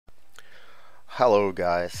Hello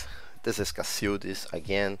guys, this is Cassiudis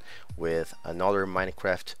again with another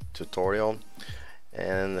Minecraft tutorial,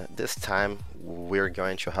 and this time we're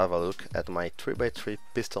going to have a look at my 3x3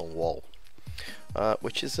 piston wall,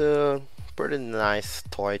 which is a pretty nice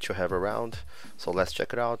toy to have around. So let's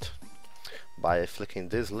check it out. By flicking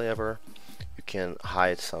this lever you can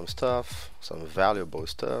hide some stuff, some valuable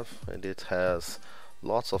stuff, and it has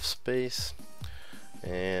lots of space.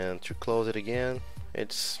 And to close it again,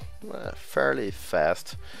 it's fairly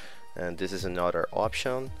fast. And this is another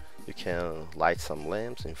option. You can light some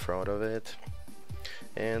lamps in front of it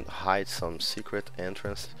and hide some secret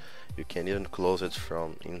entrance. You can even close it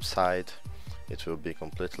from inside. It will be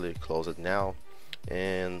completely closed now,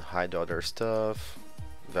 and hide other stuff,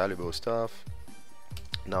 valuable stuff.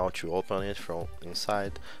 Now to open it from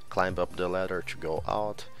inside, climb up the ladder to go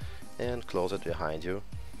out and close it behind you.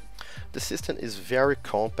 The system is very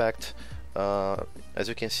compact. As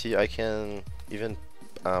you can see, I can even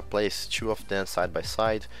place two of them side by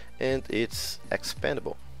side, and it's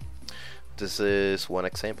expandable. This is one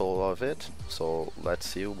example of it, so let's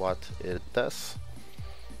see what it does.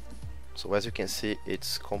 So as you can see,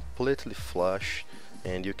 it's completely flush,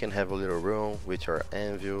 and you can have a little room with your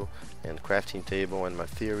anvil and crafting table and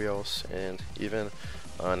materials, and even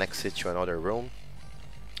an exit to another room.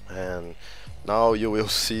 And now you will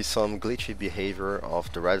see some glitchy behavior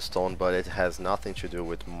of the redstone, but it has nothing to do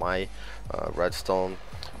with my redstone.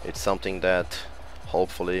 It's something that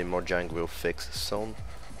hopefully Mojang will fix soon.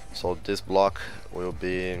 So this block will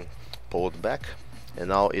be pulled back, and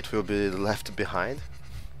now it will be left behind.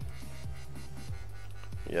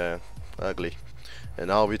 Yeah, ugly. And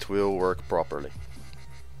now it will work properly.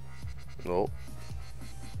 No.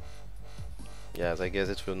 Yes, I guess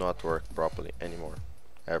it will not work properly anymore,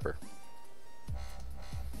 ever.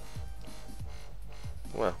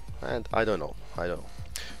 Well, and I don't know.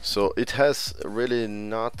 So it has really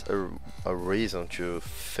not a reason to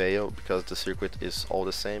fail, because the circuit is all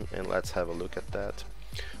the same, and let's have a look at that.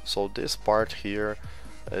 So this part here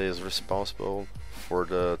is responsible for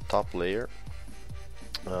the top layer.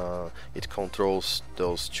 It controls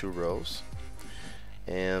those two rows,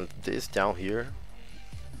 and this down here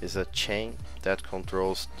is a chain that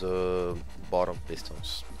controls the bottom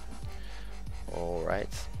pistons.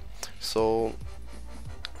 Alright, so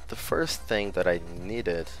the first thing that I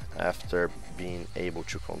needed after being able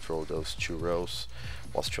to control those two rows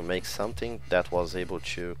was to make something that was able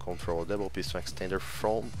to control double piston extender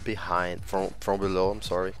from below, I'm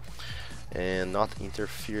sorry, and not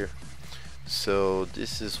interfere. So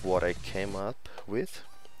this is what I came up with.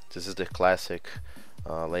 This is the classic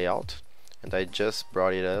layout, and I just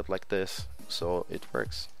brought it up like this, so it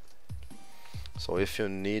works. So if you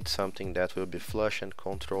need something that will be flush and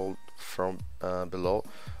controlled from below,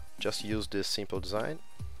 just use this simple design.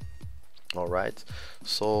 Alright,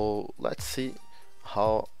 so let's see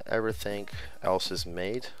how everything else is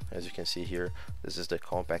made. As you can see here, this is the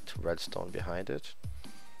compact redstone behind it,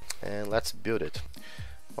 and let's build it.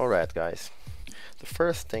 Alright guys, the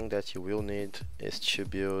first thing that you will need is to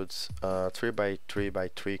build a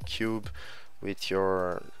 3x3x3 cube with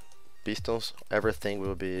your pistons. Everything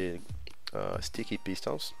will be sticky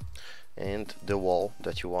pistons, and the wall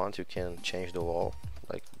that you want, you can change the wall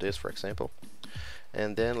like this, for example.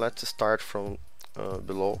 And then let's start from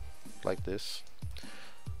below, like this.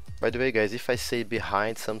 By the way guys, if I say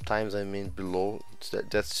behind, sometimes I mean below.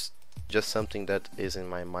 That's just something that is in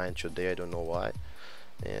my mind today, I don't know why.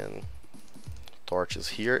 And torches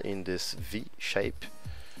here in this V shape.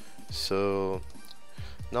 So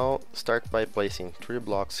now start by placing 3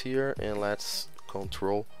 blocks here, and let's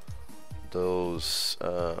control those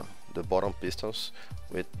the bottom pistons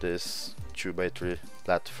with this 2x3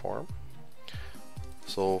 platform.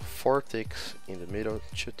 So 4 ticks in the middle,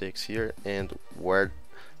 2 ticks here, and where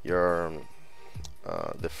your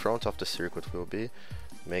the front of the circuit will be,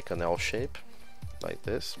 make an L shape like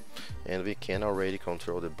this, and we can already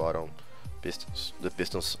control the bottom pistons, the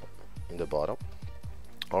pistons in the bottom.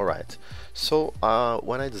 Alright, so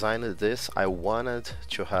when I designed this, I wanted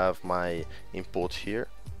to have my input here,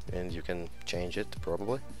 and you can change it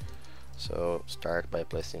probably. So start by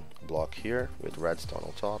placing a block here with redstone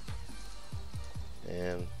on top,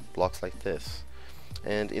 and blocks like this.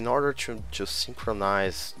 And in order to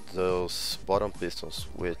synchronize those bottom pistons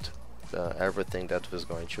with everything that was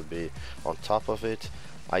going to be on top of it,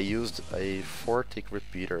 I used a 4-tick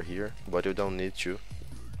repeater here, but you don't need to.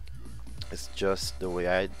 It's just the way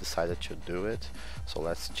I decided to do it. So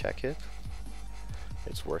let's check it.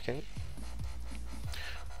 It's working.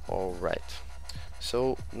 Alright,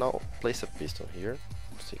 so now place a piston here,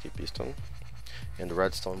 sticky piston, and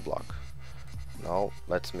redstone block. Now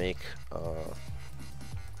let's make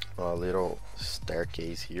a little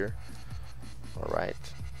staircase here. Alright,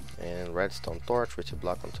 and redstone torch with a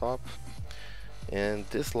block on top, and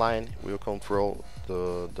this line will control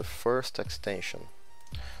the first extension.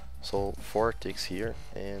 So 4 ticks here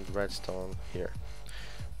and redstone here.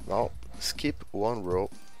 Now skip one row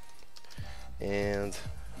and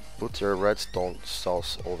put your redstone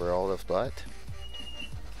source over all of that.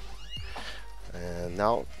 And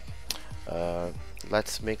now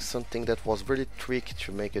let's make something that was really tricky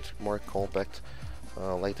to make it more compact,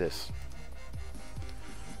 like this.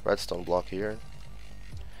 Redstone block here,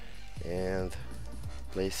 and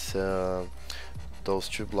place those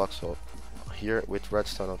 2 blocks here with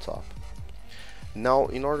redstone on top. Now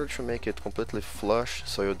in order to make it completely flush,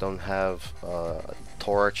 so you don't have a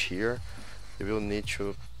torch here, you will need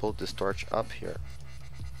to put this torch up here.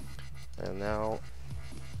 And now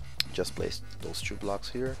just place those 2 blocks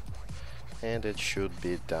here, and it should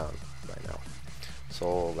be done by now.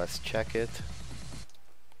 So let's check it.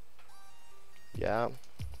 Yeah,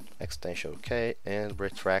 extension okay, and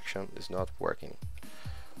retraction is not working.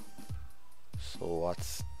 So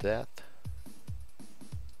what's that?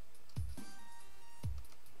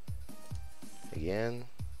 Again.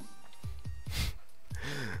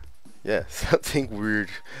 Yeah, something weird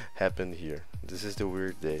happened here. This is the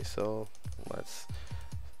weird day, so let's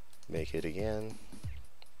make it again.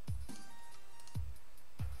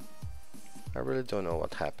 I really don't know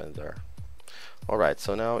what happened there. Alright,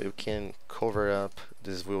 so now you can cover up.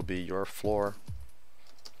 This will be your floor,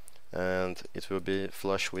 and it will be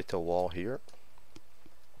flush with the wall here.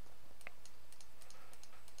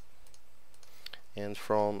 And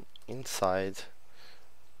from inside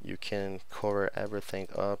you can cover everything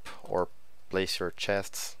up or place your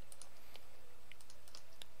chests.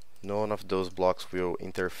 None of those blocks will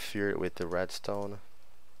interfere with the redstone.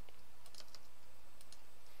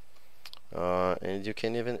 And you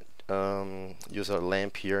can even use a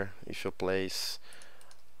lamp here if you place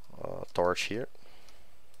a torch here,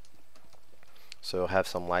 so you'll have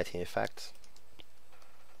some lighting effect.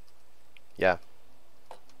 Yeah,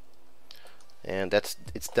 and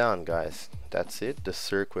it's done, guys. That's it. The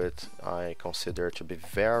circuit I consider to be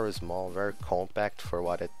very small, very compact for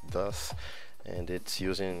what it does, and it's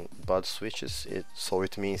using bud switches, so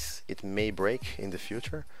it means it may break in the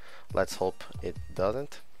future. Let's hope it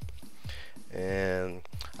doesn't. And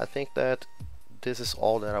I think that this is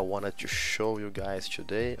all that I wanted to show you guys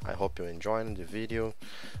today. I hope you enjoyed the video.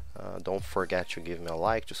 Don't forget to give me a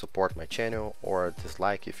like to support my channel, or a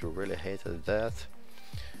dislike if you really hated that.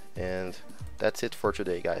 And that's it for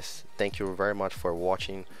today, guys. Thank you very much for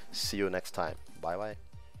watching. See you next time. Bye bye.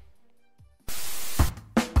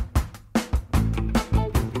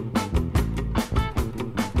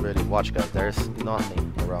 Really watch, guys, there's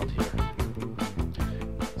nothing around here.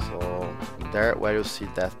 So there where you see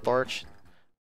that torch,